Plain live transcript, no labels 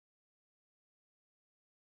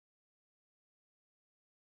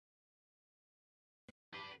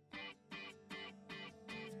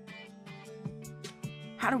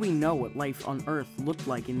How do we know what life on Earth looked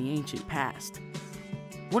like in the ancient past?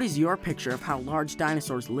 What is your picture of how large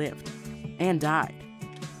dinosaurs lived and died?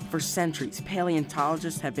 For centuries,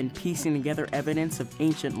 paleontologists have been piecing together evidence of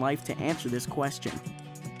ancient life to answer this question.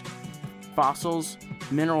 Fossils,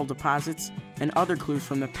 mineral deposits, and other clues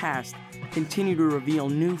from the past continue to reveal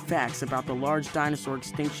new facts about the large dinosaur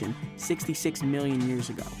extinction 66 million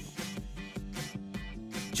years ago.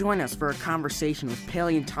 Join us for a conversation with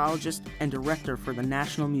paleontologist and director for the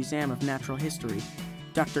National Museum of Natural History,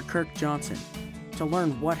 Dr. Kirk Johnson, to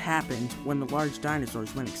learn what happened when the large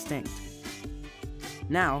dinosaurs went extinct.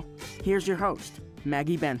 Now, here's your host,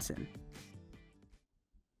 Maggie Benson.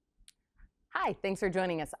 Hi, thanks for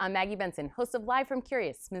joining us. I'm Maggie Benson, host of Live from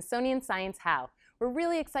Curious, Smithsonian Science How. We're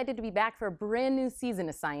really excited to be back for a brand new season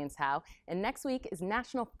of Science How, and next week is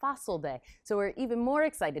National Fossil Day, so we're even more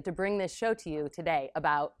excited to bring this show to you today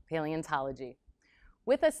about paleontology.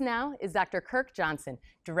 With us now is Dr. Kirk Johnson,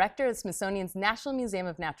 director of Smithsonian's National Museum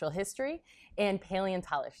of Natural History and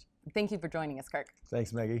paleontologist. Thank you for joining us, Kirk.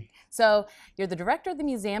 Thanks, Maggie. So you're the director of the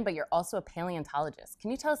museum, but you're also a paleontologist.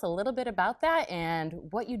 Can you tell us a little bit about that and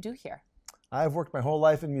what you do here? I've worked my whole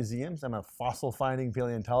life in museums. I'm a fossil finding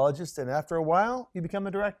paleontologist, and after a while, you become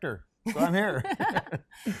a director. So I'm here.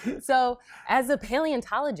 So as a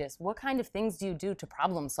paleontologist, what kind of things do you do to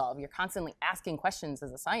problem solve? You're constantly asking questions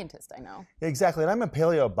as a scientist, I know. Exactly, and I'm a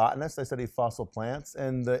paleobotanist. I study fossil plants,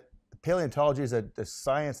 and the paleontology is a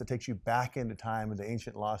science that takes you back into time, into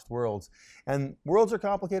ancient lost worlds. And worlds are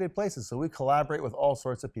complicated places, so we collaborate with all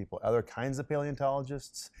sorts of people, other kinds of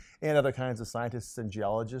paleontologists, and other kinds of scientists and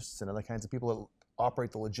geologists, and other kinds of people that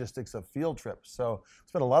operate the logistics of field trips. So we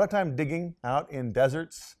spend a lot of time digging out in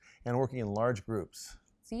deserts and working in large groups.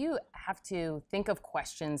 So you have to think of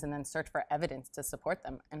questions and then search for evidence to support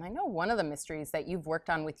them. And I know one of the mysteries that you've worked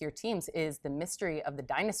on with your teams is the mystery of the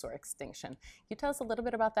dinosaur extinction. Can you tell us a little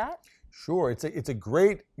bit about that? Sure, it's a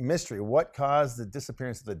great mystery. What caused the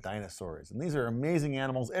disappearance of the dinosaurs? And these are amazing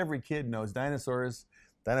animals. Every kid knows dinosaurs.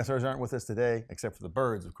 Dinosaurs aren't with us today, except for the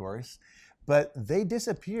birds, of course. But they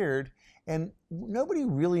disappeared, and nobody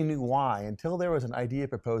really knew why until there was an idea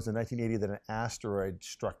proposed in 1980 that an asteroid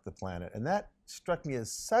struck the planet. And that struck me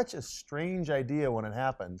as such a strange idea when it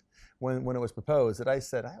happened, when it was proposed, that I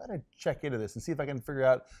said, I ought to check into this and see if I can figure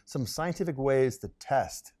out some scientific ways to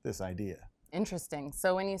test this idea. Interesting.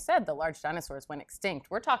 So when you said the large dinosaurs went extinct,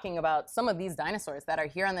 we're talking about some of these dinosaurs that are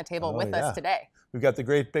here on the table with us today. We've got the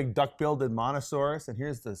great big duck-billed Monosaurus, and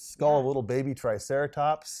here's the skull of little baby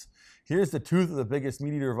Triceratops. Here's the tooth of the biggest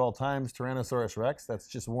meat eater of all times, Tyrannosaurus rex. That's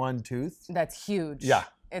just one tooth. That's huge. Yeah.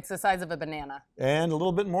 It's the size of a banana. And a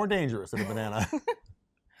little bit more dangerous than a banana.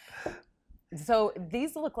 So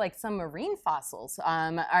these look like some marine fossils.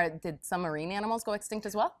 Did some marine animals go extinct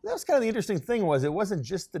as well? That was kind of the interesting thing was it wasn't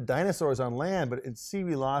just the dinosaurs on land, but at sea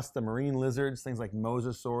we lost the marine lizards, things like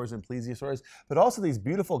mosasaurs and plesiosaurs, but also these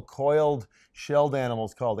beautiful coiled shelled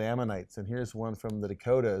animals called ammonites. And here's one from the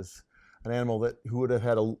Dakotas, an animal who would have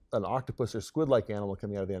had an octopus or squid-like animal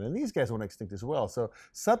coming out of the end. And these guys went extinct as well. So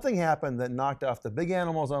something happened that knocked off the big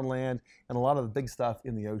animals on land and a lot of the big stuff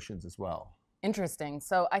in the oceans as well. Interesting.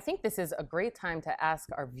 So I think this is a great time to ask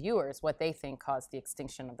our viewers what they think caused the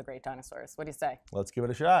extinction of the great dinosaurs. What do you say? Let's give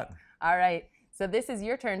it a shot. All right. So this is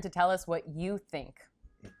your turn to tell us what you think.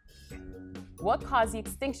 What caused the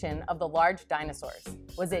extinction of the large dinosaurs?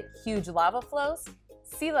 Was it huge lava flows,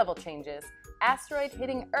 sea level changes, asteroid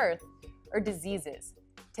hitting Earth, or diseases?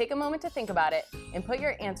 Take a moment to think about it and put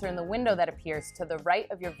your answer in the window that appears to the right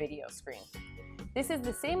of your video screen. This is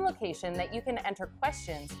the same location that you can enter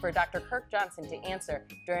questions for Dr. Kirk Johnson to answer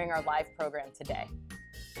during our live program today.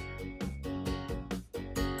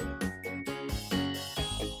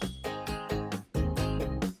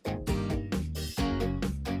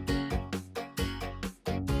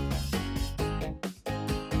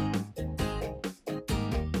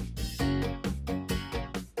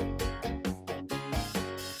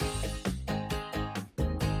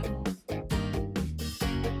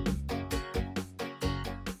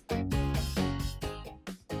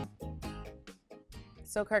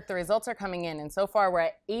 So Kirk, the results are coming in, and so far we're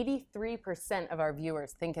at 83% of our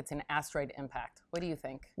viewers think it's an asteroid impact. What do you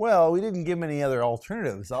think? Well, we didn't give them any other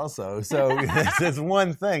alternatives also, so that's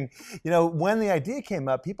one thing. You know, when the idea came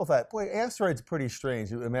up, people thought, boy, asteroids are pretty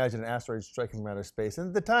strange. You imagine an asteroid striking from outer space. And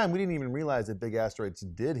at the time, we didn't even realize that big asteroids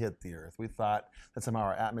did hit the Earth. We thought that somehow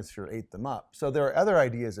our atmosphere ate them up. So there are other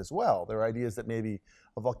ideas as well. There are ideas that maybe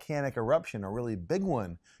a volcanic eruption, a really big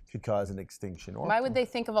one, could cause an extinction. Or, why would they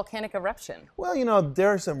think a volcanic eruption? Well, you know, there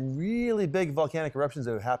are some really big volcanic eruptions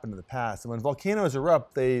that have happened in the past. And when volcanoes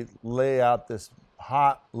erupt, they lay out this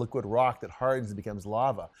hot liquid rock that hardens and becomes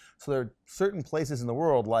lava. So there are certain places in the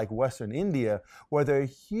world, like Western India, where there are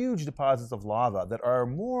huge deposits of lava that are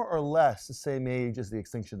more or less the same age as the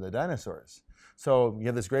extinction of the dinosaurs. So you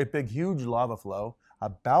have this great big huge lava flow.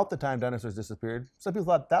 About the time dinosaurs disappeared, some people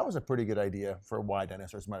thought that was a pretty good idea for why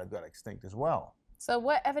dinosaurs might have got extinct as well. So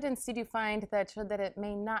what evidence did you find that showed that it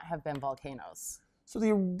may not have been volcanoes? So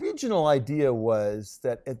the original idea was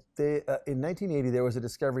that in 1980 there was a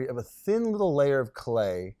discovery of a thin little layer of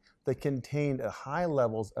clay that contained high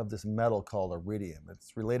levels of this metal called iridium.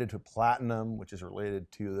 It's related to platinum, which is related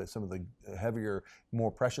to some of the heavier,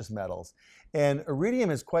 more precious metals. And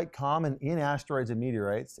iridium is quite common in asteroids and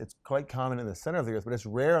meteorites. It's quite common in the center of the Earth, but it's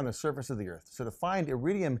rare on the surface of the Earth. So to find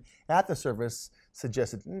iridium at the surface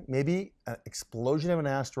suggested maybe an explosion of an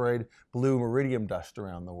asteroid blew iridium dust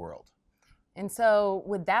around the world. And so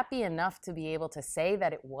would that be enough to be able to say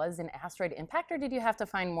that it was an asteroid impact, or did you have to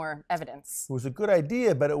find more evidence? It was a good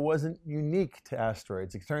idea, but it wasn't unique to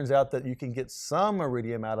asteroids. It turns out that you can get some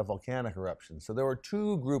iridium out of volcanic eruptions. So there were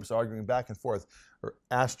two groups arguing back and forth, or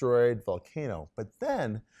asteroid, volcano. But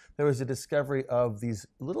then there was a discovery of these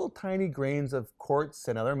little tiny grains of quartz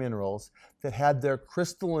and other minerals that had their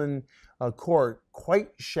crystalline core quite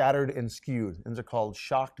shattered and skewed. And they're called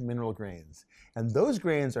shocked mineral grains. And those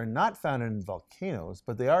grains are not found in volcanoes,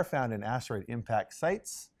 but they are found in asteroid impact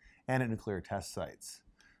sites and at nuclear test sites.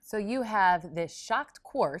 So you have this shocked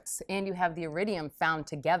quartz and you have the iridium found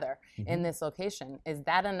together in this location. Is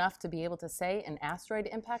that enough to be able to say an asteroid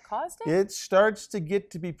impact caused it? It starts to get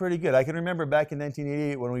to be pretty good. I can remember back in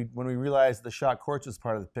 1988 when we realized the shocked quartz was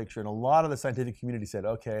part of the picture, and a lot of the scientific community said,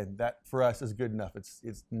 okay, that for us is good enough.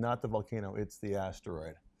 It's not the volcano, it's the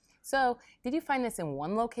asteroid. So did you find this in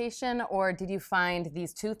one location, or did you find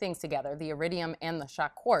these two things together, the iridium and the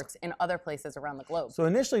shocked quartz, in other places around the globe? So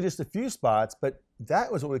initially just a few spots, but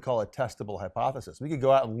that was what we call a testable hypothesis. We could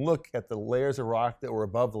go out and look at the layers of rock that were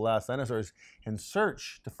above the last dinosaurs and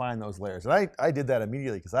search to find those layers. And I did that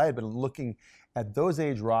immediately because I had been looking at those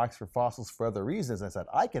age rocks for fossils for other reasons. I said,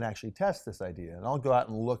 I can actually test this idea, and I'll go out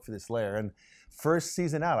and look for this layer. And first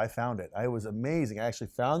season out, I found it. It was amazing. I actually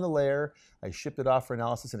found the layer. I shipped it off for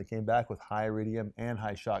analysis, and it came back with high iridium and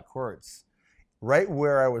high shocked quartz. Right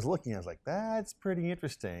where I was looking, I was like, that's pretty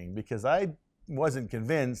interesting, because I wasn't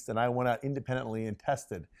convinced, and I went out independently and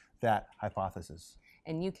tested that hypothesis.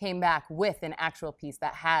 And you came back with an actual piece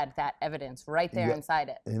that had that evidence right there inside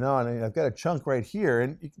it. You know, and I've got a chunk right here,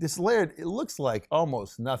 and this layer, it looks like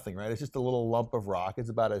almost nothing, right? It's just a little lump of rock. It's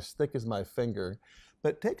about as thick as my finger.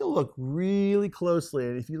 But take a look really closely,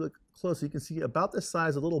 and if you look closely, you can see about the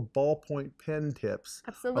size of little ballpoint pen tips.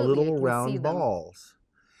 Absolutely, are little round balls.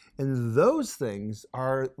 And those things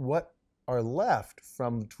are what are left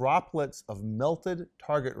from droplets of melted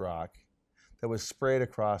target rock that was sprayed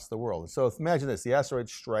across the world. So imagine this, the asteroid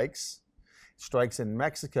strikes in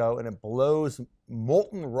Mexico, and it blows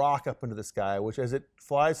molten rock up into the sky, which as it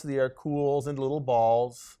flies through the air cools into little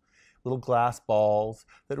balls, little glass balls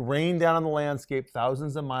that rain down on the landscape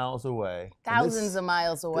thousands of miles away. Thousands of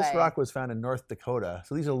miles away. This rock was found in North Dakota.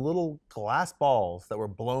 So these are little glass balls that were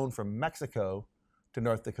blown from Mexico to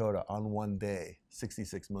North Dakota on one day,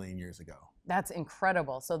 66 million years ago. That's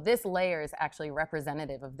incredible. So this layer is actually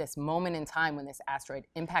representative of this moment in time when this asteroid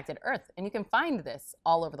impacted Earth. And you can find this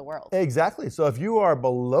all over the world. Exactly. So if you are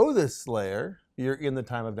below this layer, you're in the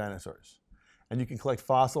time of dinosaurs. And you can collect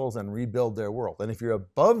fossils and rebuild their world. And if you're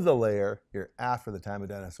above the layer, you're after the time of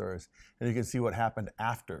dinosaurs. And you can see what happened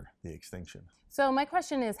after the extinction. So my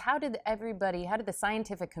question is, how did the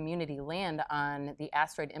scientific community land on the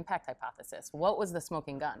asteroid impact hypothesis? What was the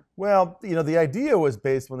smoking gun? Well, you know, the idea was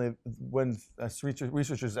based when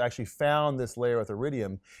researchers actually found this layer with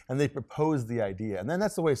iridium, and they proposed the idea. And then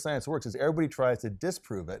that's the way science works, is everybody tries to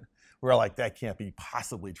disprove it. We're like, that can't be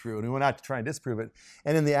possibly true. And we went out to try and disprove it.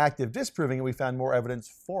 And in the act of disproving it, we found more evidence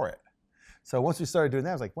for it. So once we started doing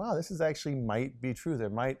that, I was like, wow, this is actually might be true. There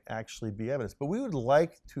might actually be evidence. But we would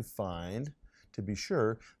like to find, to be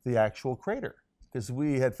sure, the actual crater. Because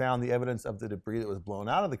we had found the evidence of the debris that was blown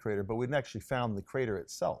out of the crater, but we hadn't actually found the crater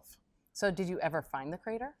itself. So did you ever find the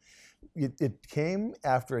crater? It came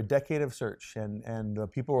after a decade of search,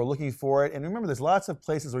 and people were looking for it. And remember, there's lots of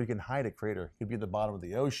places where you can hide a crater. It could be at the bottom of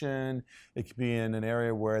the ocean. It could be in an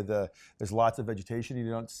area where there's lots of vegetation, you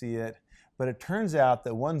don't see it. But it turns out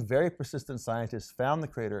that one very persistent scientist found the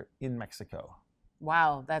crater in Mexico.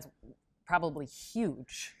 Wow, that's probably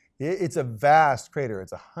huge. It's a vast crater.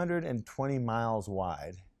 It's 120 miles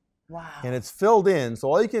wide. Wow. And it's filled in,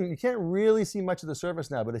 so you can't really see much of the surface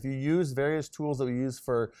now, but if you use various tools that we use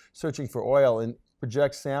for searching for oil and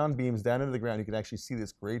project sound beams down into the ground, you can actually see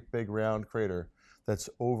this great big round crater that's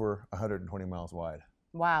over 120 miles wide.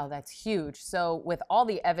 Wow, that's huge. So with all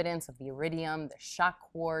the evidence of the iridium, the shock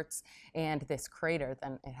quartz, and this crater,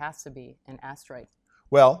 then it has to be an asteroid.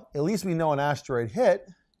 Well, at least we know an asteroid hit,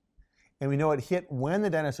 and we know it hit when the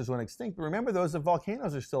dinosaurs went extinct. But remember, those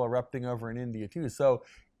volcanoes are still erupting over in India too. So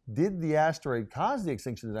did the asteroid cause the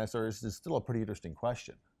extinction of the dinosaurs is still a pretty interesting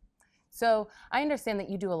question. So I understand that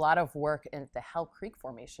you do a lot of work at the Hell Creek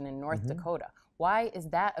Formation in North Dakota. Why is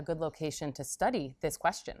that a good location to study this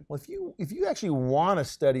question? Well, if you actually want to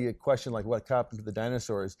study a question like what happened to the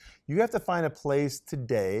dinosaurs, you have to find a place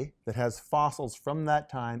today that has fossils from that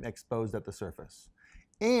time exposed at the surface.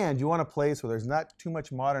 And you want a place where there's not too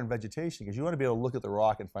much modern vegetation, because you want to be able to look at the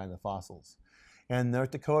rock and find the fossils. And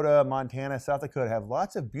North Dakota, Montana, South Dakota have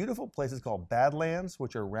lots of beautiful places called badlands,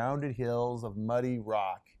 which are rounded hills of muddy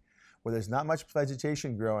rock where there's not much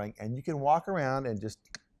vegetation growing, and you can walk around and just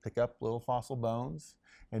pick up little fossil bones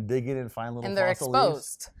and dig in and find little and they're fossil exposed.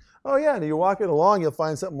 leaves. Oh yeah, and you're walking along, you'll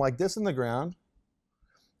find something like this in the ground.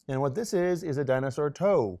 And what this is a dinosaur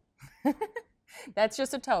toe. That's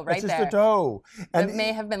just a toe right there. That's just a toe. And it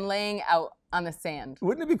may have been laying out on the sand.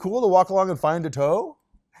 Wouldn't it be cool to walk along and find a toe?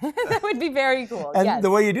 That would be very cool, And yes. the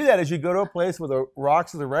way you do that is you go to a place where the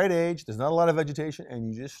rocks are the right age, there's not a lot of vegetation,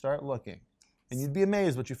 and you just start looking. And you'd be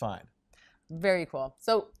amazed what you find. Very cool.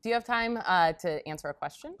 So do you have time to answer a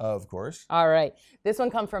question? Of course. All right. This one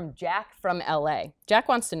comes from Jack from LA. Jack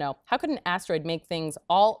wants to know, how could an asteroid make things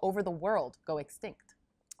all over the world go extinct?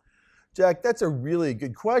 Jack, that's a really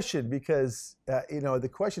good question, because the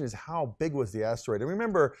question is, how big was the asteroid? And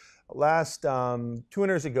remember, last 2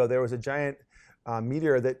 winters ago, there was a giant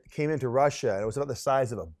meteor that came into Russia. And it was about the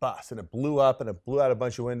size of a bus, and it blew up and it blew out a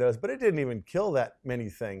bunch of windows, but it didn't even kill that many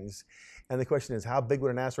things. And the question is, how big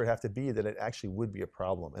would an asteroid have to be that it actually would be a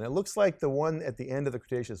problem? And it looks like the one at the end of the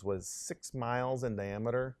Cretaceous was 6 miles in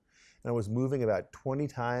diameter, and it was moving about 20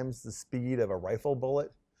 times the speed of a rifle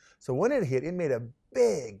bullet. So when it hit, it made a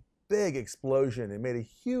big explosion. It made a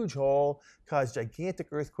huge hole, caused gigantic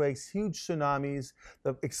earthquakes, huge tsunamis.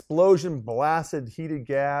 The explosion blasted heated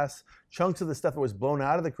gas. Chunks of the stuff that was blown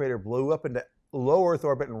out of the crater blew up into low Earth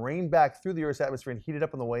orbit and rained back through the Earth's atmosphere and heated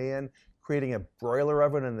up on the way in, creating a broiler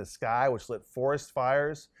oven in the sky, which lit forest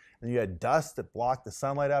fires. And you had dust that blocked the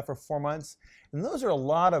sunlight out for 4 months. And those are a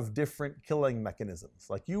lot of different killing mechanisms.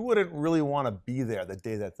 Like, you wouldn't really want to be there the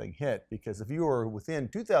day that thing hit, because if you were within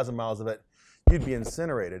 2,000 miles of it, you'd be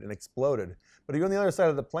incinerated and exploded. But if you're on the other side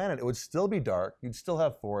of the planet, it would still be dark. You'd still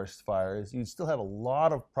have forest fires. You'd still have a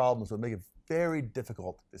lot of problems that would make it very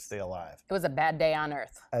difficult to stay alive. It was a bad day on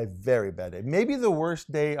Earth. A very bad day. Maybe the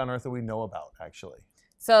worst day on Earth that we know about, actually.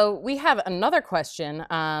 So we have another question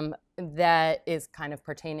that is kind of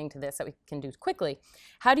pertaining to this that we can do quickly.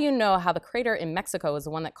 How do you know how the crater in Mexico is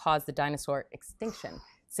the one that caused the dinosaur extinction?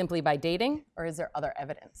 Simply by dating, or is there other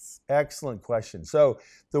evidence? Excellent question. So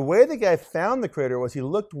the way the guy found the crater was he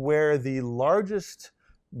looked where the largest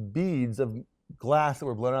beads of glass that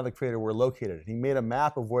were blown out of the crater were located. He made a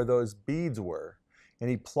map of where those beads were, and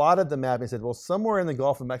he plotted the map and said, well, somewhere in the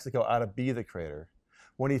Gulf of Mexico ought to be the crater.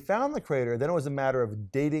 When he found the crater, then it was a matter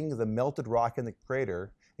of dating the melted rock in the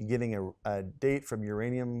crater and getting a date from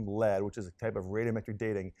uranium lead, which is a type of radiometric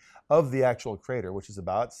dating of the actual crater, which is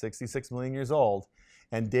about 66 million years old,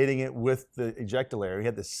 and dating it with the ejecta layer. He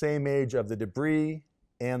had the same age of the debris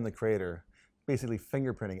and the crater, basically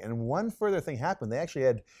fingerprinting. And one further thing happened. They actually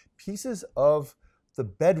had pieces of the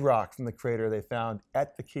bedrock from the crater they found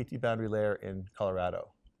at the KT boundary layer in Colorado.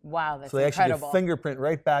 Wow, that's incredible. So they actually could fingerprint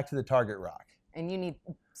right back to the target rock. And you need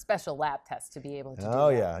special lab tests to be able to do that. Oh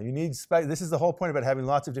yeah, you need, this is the whole point about having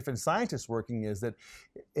lots of different scientists working, is that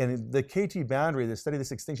in the KT boundary, the study of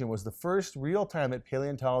this extinction was the first real time that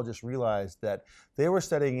paleontologists realized that they were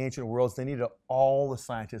studying ancient worlds. They needed all the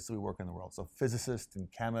scientists that we work in the world. So physicists and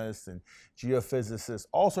chemists and geophysicists,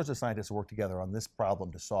 all sorts of scientists work together on this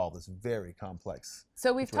problem to solve this very complex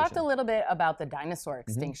So we've situation. talked a little bit about the dinosaur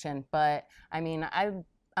extinction, but I mean,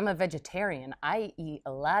 I'm a vegetarian. I eat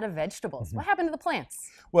a lot of vegetables. What happened to the plants?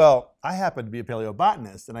 Well, I happen to be a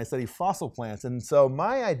paleobotanist, and I study fossil plants. And so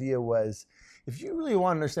my idea was, if you really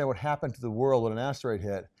want to understand what happened to the world when an asteroid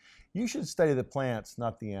hit, you should study the plants,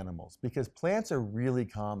 not the animals, because plants are really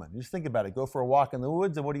common. Just think about it. Go for a walk in the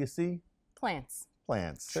woods, and what do you see? Plants.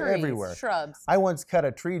 Plants. Trees, They're everywhere. shrubs. I once cut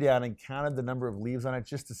a tree down and counted the number of leaves on it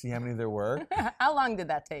just to see how many there were. How long did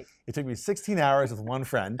that take? It took me 16 hours with one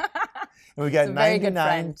friend. And we got It's a very good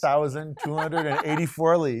friend.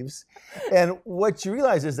 99,284 leaves. And what you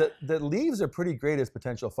realize is that leaves are pretty great as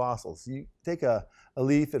potential fossils. You take a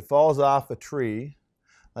leaf, it falls off a tree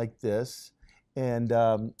like this, and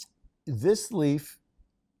this leaf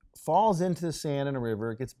falls into the sand in a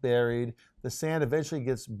river, it gets buried. The sand eventually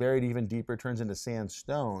gets buried even deeper, turns into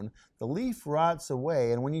sandstone. The leaf rots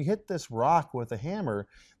away, and when you hit this rock with a hammer,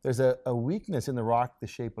 there's a weakness in the rock, the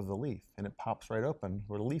shape of the leaf, and it pops right open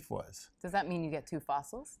where the leaf was. Does that mean you get 2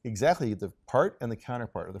 fossils? Exactly, the part and the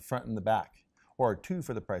counterpart, or the front and the back, or 2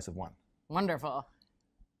 for the price of 1. Wonderful.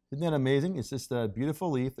 Isn't that amazing? It's just a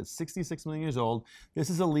beautiful leaf. It's 66 million years old. This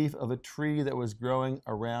is a leaf of a tree that was growing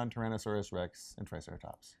around Tyrannosaurus rex and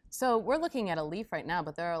Triceratops. So we're looking at a leaf right now,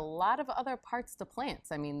 but there are a lot of other parts to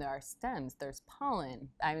plants. I mean, there are stems, there's pollen.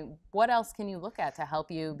 I mean, what else can you look at to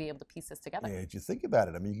help you be able to piece this together? Yeah, if you think about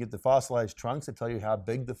it, I mean, you get the fossilized trunks that tell you how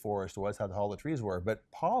big the forest was, how tall the trees were, but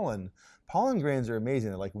pollen grains are amazing.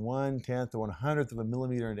 They're like 1/10 to 1/100th of a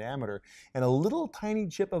millimeter in diameter, and a little tiny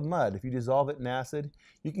chip of mud, if you dissolve it in acid,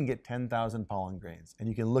 you can get 10,000 pollen grains. And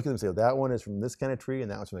you can look at them and say, oh, that one is from this kind of tree,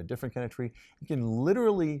 and that one's from a different kind of tree. You can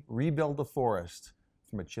literally rebuild the forest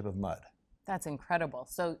from a chip of mud. That's incredible.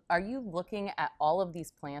 So are you looking at all of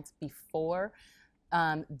these plants before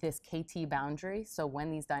this KT boundary, so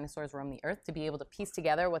when these dinosaurs roamed the earth, to be able to piece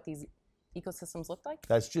together what these ecosystems looked like?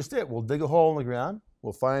 That's just it. We'll dig a hole in the ground.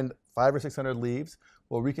 We'll find 500 or 600 leaves.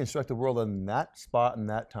 We'll reconstruct the world in that spot in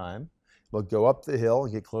that time. We'll go up the hill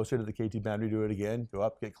and get closer to the KT boundary, do it again, go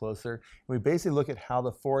up, get closer. And we basically look at how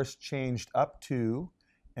the forest changed up to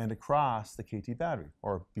and across the KT boundary,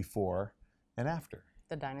 or before and after.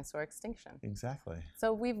 The dinosaur extinction. Exactly.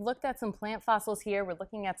 So we've looked at some plant fossils here. We're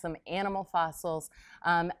looking at some animal fossils.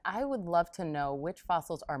 I would love to know which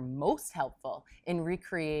fossils are most helpful in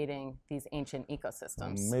recreating these ancient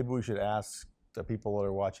ecosystems. Maybe we should ask the people that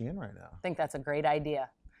are watching in right now. I think that's a great idea.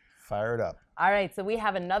 Fire it up. All right, so we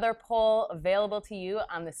have another poll available to you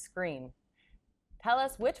on the screen. Tell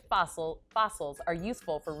us which fossils are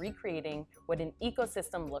useful for recreating what an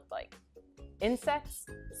ecosystem looked like. Insects,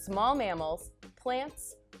 small mammals,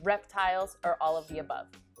 plants, reptiles, or all of the above.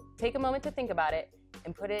 Take a moment to think about it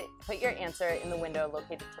and put your answer in the window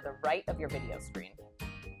located to the right of your video screen.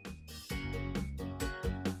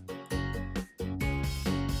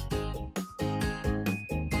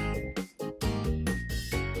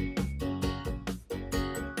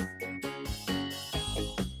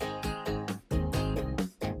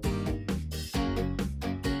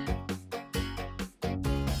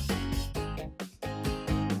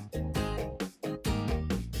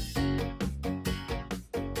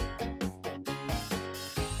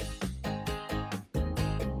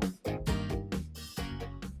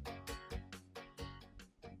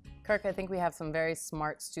 Kirk, I think we have some very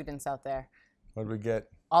smart students out there. What did we get?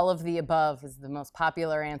 All of the above is the most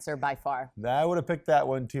popular answer by far. I would have picked that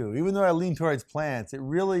one too. Even though I lean towards plants, it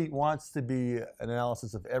really wants to be an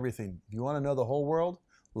analysis of everything. If you want to know the whole world,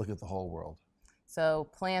 look at the whole world. So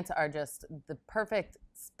plants are just the perfect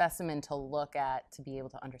specimen to look at to be able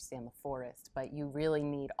to understand the forest, but you really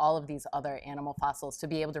need all of these other animal fossils to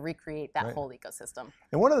be able to recreate that whole ecosystem.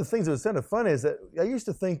 And one of the things that was kind of fun is that I used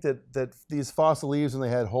to think that these fossil leaves, when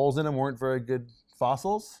they had holes in them, weren't very good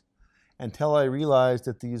fossils, until I realized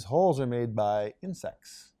that these holes are made by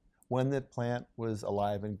insects when the plant was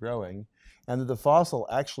alive and growing, and that the fossil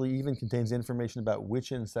actually even contains information about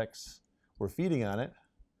which insects were feeding on it.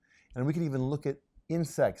 And we can even look at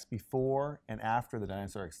insects before and after the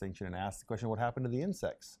dinosaur extinction and ask the question, what happened to the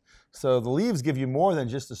insects? So the leaves give you more than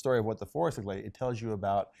just the story of what the forest looked like. It tells you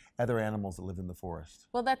about other animals that lived in the forest.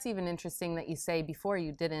 Well, that's even interesting that you say before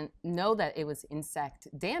you didn't know that it was insect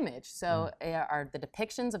damage. So are the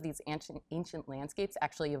depictions of these ancient landscapes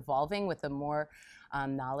actually evolving with the more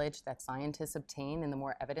knowledge that scientists obtain and the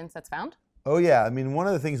more evidence that's found? Oh yeah, I mean, one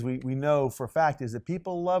of the things we know for a fact is that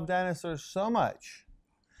people love dinosaurs so much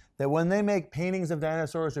that when they make paintings of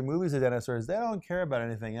dinosaurs or movies of dinosaurs, they don't care about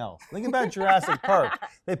anything else. Think about Jurassic Park.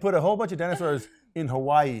 They put a whole bunch of dinosaurs in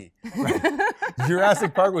Hawaii. Right?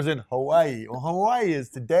 Jurassic Park was in Hawaii. Well, Hawaii is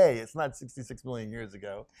today. It's not 66 million years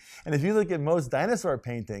ago. And if you look at most dinosaur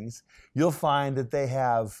paintings, you'll find that they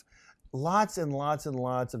have lots and lots and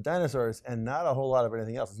lots of dinosaurs and not a whole lot of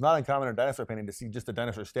anything else. It's not uncommon in a dinosaur painting to see just a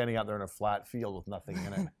dinosaur standing out there in a flat field with nothing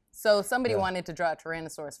in it. So somebody wanted to draw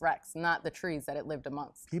Tyrannosaurus rex, not the trees that it lived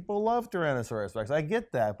amongst. People love Tyrannosaurus rex. I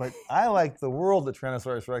get that, but I like the world that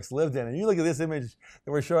Tyrannosaurus rex lived in. And you look at this image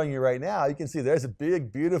that we're showing you right now, you can see there's a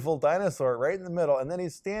big, beautiful dinosaur right in the middle, and then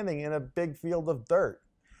he's standing in a big field of dirt.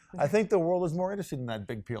 I think the world is more interested in that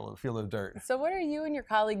big field of dirt. So what are you and your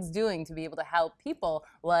colleagues doing to be able to help people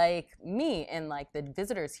like me and like the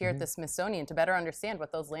visitors here at the Smithsonian to better understand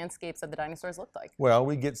what those landscapes of the dinosaurs looked like? Well,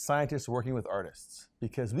 we get scientists working with artists.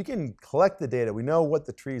 because we can collect the data. We know what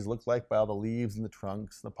the trees look like by all the leaves and the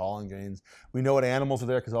trunks and the pollen grains. We know what animals are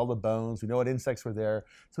there because all the bones. We know what insects were there.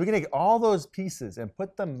 So we can take all those pieces and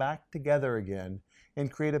put them back together again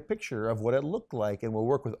and create a picture of what it looked like, and we'll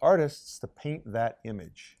work with artists to paint that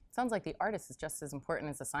image. Sounds like the artist is just as important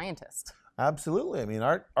as the scientist. Absolutely. I mean,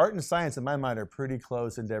 art and science, in my mind, are pretty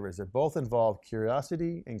close endeavors. They both involve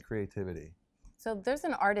curiosity and creativity. So there's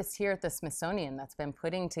an artist here at the Smithsonian that's been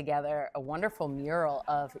putting together a wonderful mural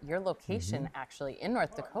of your location, actually, in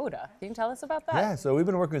North Dakota. Can you tell us about that? Yeah, so we've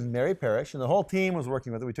been working with Mary Parrish, and the whole team was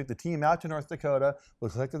working with it. We took the team out to North Dakota, we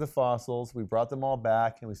collected the fossils, we brought them all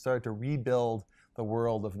back, and we started to rebuild the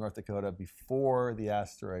world of North Dakota before the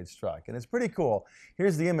asteroid struck. And it's pretty cool.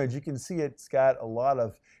 Here's the image. You can see it's got a lot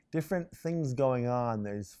of different things going on.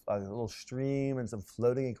 There's a little stream and some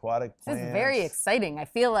floating aquatic plants. This is very exciting. I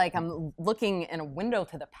feel like I'm looking in a window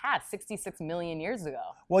to the past, 66 million years ago.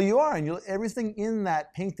 Well, you are, and everything in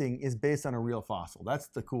that painting is based on a real fossil. That's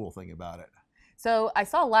the cool thing about it. So I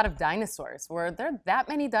saw a lot of dinosaurs. Were there that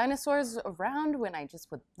many dinosaurs around when I just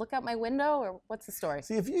would look out my window, or what's the story?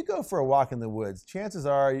 See, if you go for a walk in the woods, chances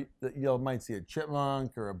are that you might see a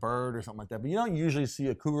chipmunk or a bird or something like that, but you don't usually see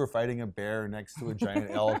a cougar fighting a bear next to a giant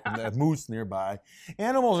elk and a moose nearby.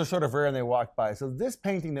 Animals are sort of rare and they walk by. So this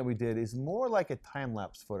painting that we did is more like a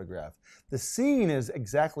time-lapse photograph. The scene is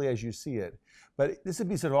exactly as you see it, but this would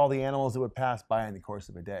be sort of all the animals that would pass by in the course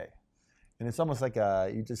of a day. And it's almost like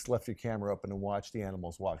you just left your camera open and watched the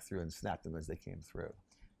animals walk through and snap them as they came through.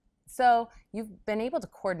 So you've been able to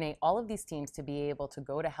coordinate all of these teams to be able to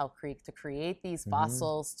go to Hell Creek to create these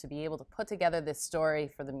fossils, to be able to put together this story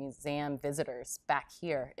for the museum visitors back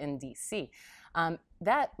here in DC.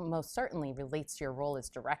 That most certainly relates to your role as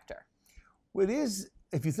director. Well, it is,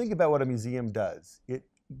 if you think about what a museum does, it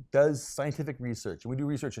does scientific research. We do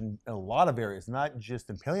research in a lot of areas, not just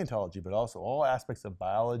in paleontology, but also all aspects of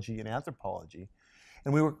biology and anthropology.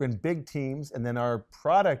 And we work in big teams, and then our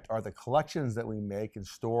product are the collections that we make and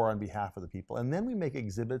store on behalf of the people. And then we make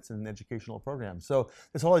exhibits and educational programs. So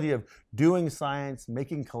this whole idea of doing science,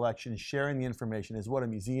 making collections, sharing the information is what a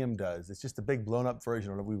museum does. It's just a big blown up version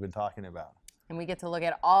of what we've been talking about. And we get to look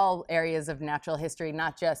at all areas of natural history,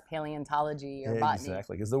 not just paleontology or botany.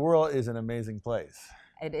 Exactly, because the world is an amazing place.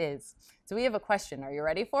 It is. So we have a question. Are you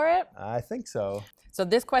ready for it? I think so. So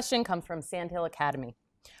this question comes from Sand Hill Academy.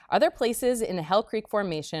 Are there places in the Hell Creek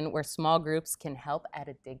Formation where small groups can help at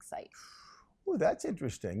a dig site? Oh, that's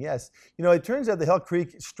interesting. Yes. You know, it turns out the Hell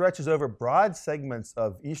Creek stretches over broad segments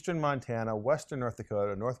of eastern Montana, western North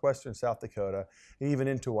Dakota, northwestern South Dakota, and even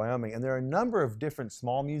into Wyoming. And there are a number of different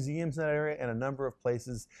small museums in that area and a number of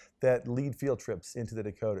places that lead field trips into the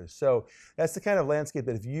Dakotas. So that's the kind of landscape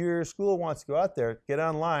that if your school wants to go out there, get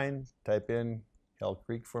online, type in Hell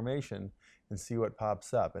Creek Formation, and see what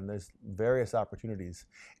pops up. And there's various opportunities.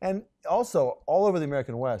 And also, all over the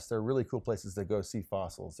American West, there are really cool places to go see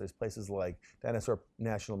fossils. There's places like Dinosaur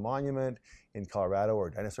National Monument in Colorado or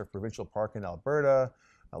Dinosaur Provincial Park in Alberta.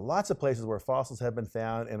 Lots of places where fossils have been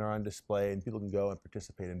found and are on display, and people can go and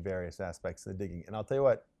participate in various aspects of the digging. And I'll tell you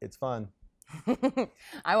what, it's fun.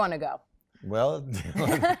 I want to go. Well,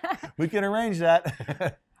 we can arrange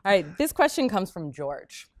that. All right, this question comes from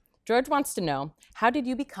George. George wants to know, how did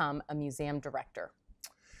you become a museum director?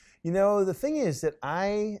 You know, the thing is that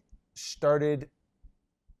I started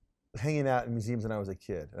hanging out in museums when I was a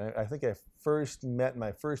kid. I think I first met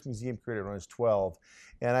my first museum curator when I was 12,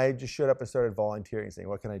 and I just showed up and started volunteering, saying,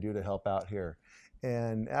 what can I do to help out here?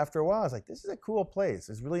 And after a while, I was like, this is a cool place.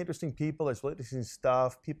 There's really interesting people. There's really interesting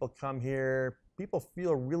stuff. People come here. People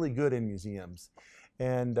feel really good in museums.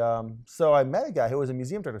 And so I met a guy who was a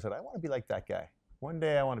museum director and said, I want to be like that guy. One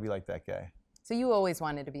day I want to be like that guy. So you always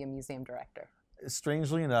wanted to be a museum director?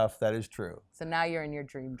 Strangely enough, that is true. So now you're in your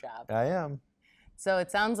dream job. I am. So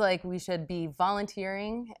it sounds like we should be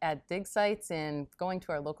volunteering at dig sites and going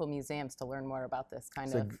to our local museums to learn more about this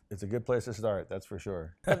kind of. It's a good place to start, that's for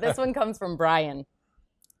sure. So this one comes from Brian.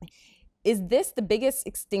 Is this the biggest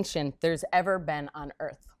extinction there's ever been on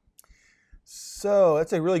Earth? So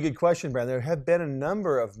that's a really good question, Brian. There have been a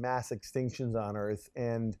number of mass extinctions on Earth,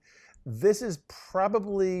 and this is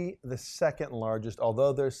probably the second largest,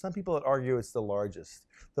 although there's some people that argue it's the largest.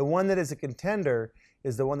 The one that is a contender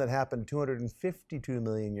is the one that happened 252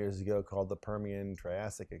 million years ago called the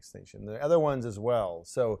Permian-Triassic extinction. There are other ones as well.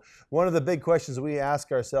 So one of the big questions we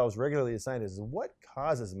ask ourselves regularly as scientists is what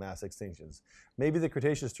causes mass extinctions? Maybe the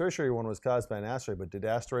Cretaceous-Tertiary one was caused by an asteroid, but did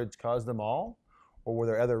asteroids cause them all? Or were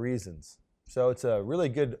there other reasons? So it's a really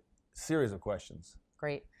good series of questions.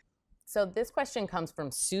 Great. So this question comes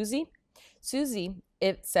from Susie. Susie,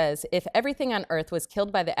 it says, if everything on Earth was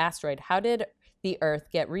killed by the asteroid, how did the Earth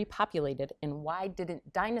get repopulated, and why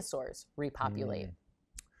didn't dinosaurs repopulate?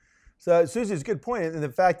 So Susie's a good point, and the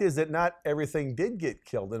fact is that not everything did get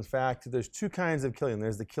killed. In fact, there's two kinds of killing.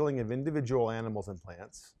 There's the killing of individual animals and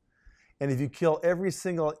plants, and if you kill every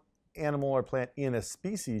single animal or plant in a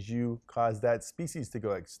species, you cause that species to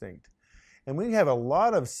go extinct. And we have a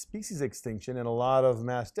lot of species extinction and a lot of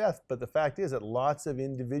mass death, but the fact is that lots of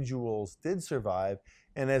individuals did survive,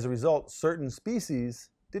 and as a result, certain species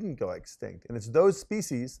didn't go extinct. And it's those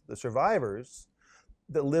species, the survivors,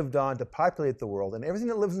 that lived on to populate the world, and everything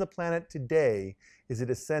that lives on the planet today is a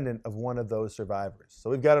descendant of one of those survivors. So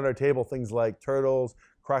we've got on our table things like turtles,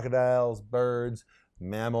 crocodiles, birds,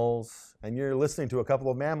 mammals, and you're listening to a couple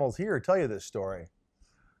of mammals here tell you this story.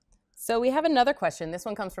 So we have another question. This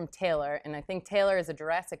one comes from Taylor, and I think Taylor is a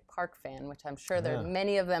Jurassic Park fan, which I'm sure there are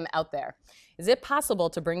many of them out there. Is it possible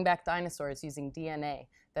to bring back dinosaurs using DNA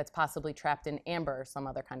that's possibly trapped in amber or some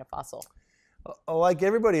other kind of fossil? Like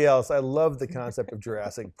everybody else, I love the concept of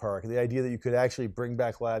Jurassic Park, the idea that you could actually bring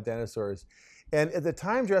back live dinosaurs. And at the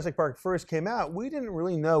time Jurassic Park first came out, we didn't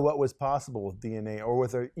really know what was possible with DNA, or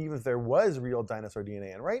even if there was real dinosaur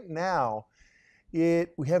DNA. And right now, we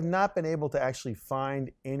have not been able to actually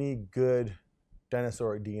find any good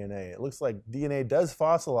dinosaur DNA. It looks like DNA does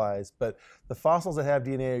fossilize, but the fossils that have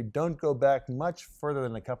DNA don't go back much further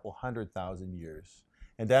than a couple 100,000 years.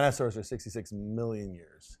 And dinosaurs are 66 million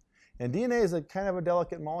years. And DNA is a kind of a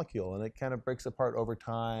delicate molecule, and it kind of breaks apart over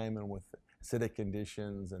time and with acidic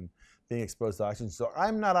conditions and being exposed to oxygen. So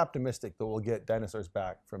I'm not optimistic that we'll get dinosaurs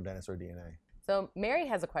back from dinosaur DNA. So Mary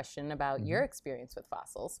has a question about your experience with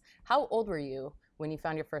fossils. How old were you when you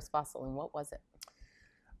found your first fossil, and what was it?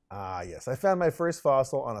 Yes, I found my first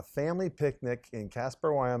fossil on a family picnic in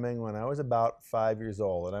Casper, Wyoming when I was about 5 years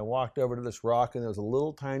old. And I walked over to this rock, and there was a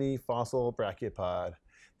little tiny fossil brachiopod.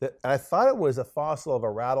 I thought it was a fossil of a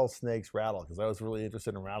rattlesnake's rattle, because I was really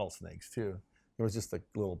interested in rattlesnakes too. It was just a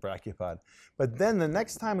little brachiopod. But then the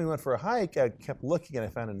next time we went for a hike, I kept looking and I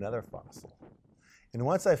found another fossil. And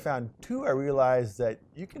once I found two, I realized that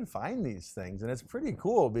you can find these things. And it's pretty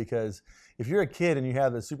cool, because if you're a kid and you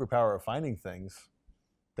have the superpower of finding things,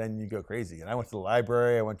 then you go crazy. And I went to the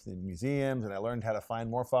library, I went to the museums, and I learned how to find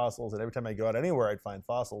more fossils. And every time I go out anywhere, I'd find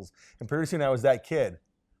fossils. And pretty soon I was that kid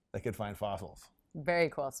that could find fossils. Very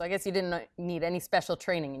cool. So I guess you didn't need any special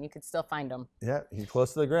training, and you could still find them. Yeah, you're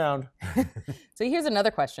close to the ground. So here's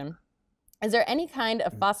another question. Is there any kind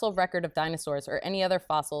of fossil record of dinosaurs or any other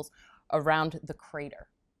fossils around the crater?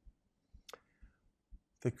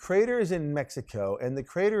 The crater is in Mexico, and the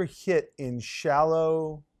crater hit in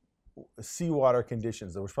shallow seawater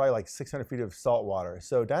conditions. There was probably like 600 feet of salt water.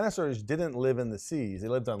 So dinosaurs didn't live in the seas, they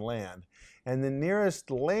lived on land. And the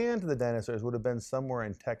nearest land to the dinosaurs would have been somewhere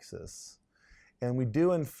in Texas. And we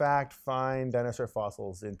do, in fact, find dinosaur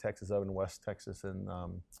fossils in Texas, up in West Texas,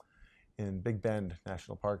 in Big Bend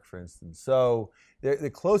National Park, for instance. So the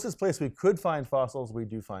closest place we could find fossils, we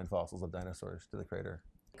do find fossils of dinosaurs to the crater.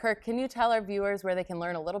 Kirk, can you tell our viewers where they can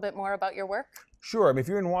learn a little bit more about your work? Sure. I mean, if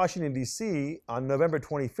you're in Washington, D.C., on November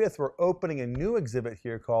 25th, we're opening a new exhibit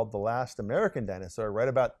here called The Last American Dinosaur, right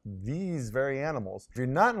about these very animals. If you're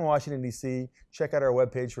not in Washington, D.C., check out our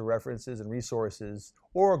webpage for references and resources,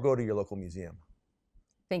 or go to your local museum.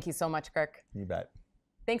 Thank you so much, Kirk. You bet.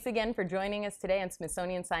 Thanks again for joining us today on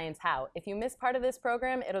Smithsonian Science How. If you missed part of this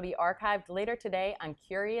program, it'll be archived later today on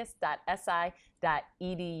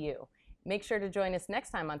curious.si.edu. Make sure to join us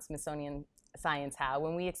next time on Smithsonian Science How,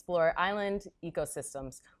 when we explore island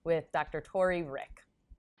ecosystems with Dr. Tori Rick.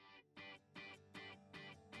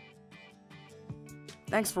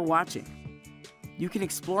 Thanks for watching. You can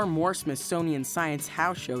explore more Smithsonian Science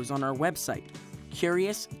How shows on our website,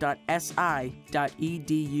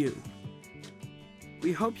 curious.si.edu.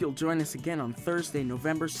 We hope you'll join us again on Thursday,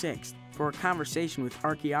 November 6th for a conversation with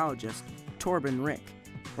archaeologist Torben Rick,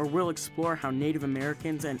 where we'll explore how Native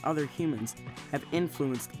Americans and other humans have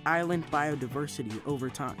influenced island biodiversity over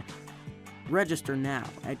time. Register now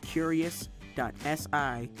at curious.si.edu.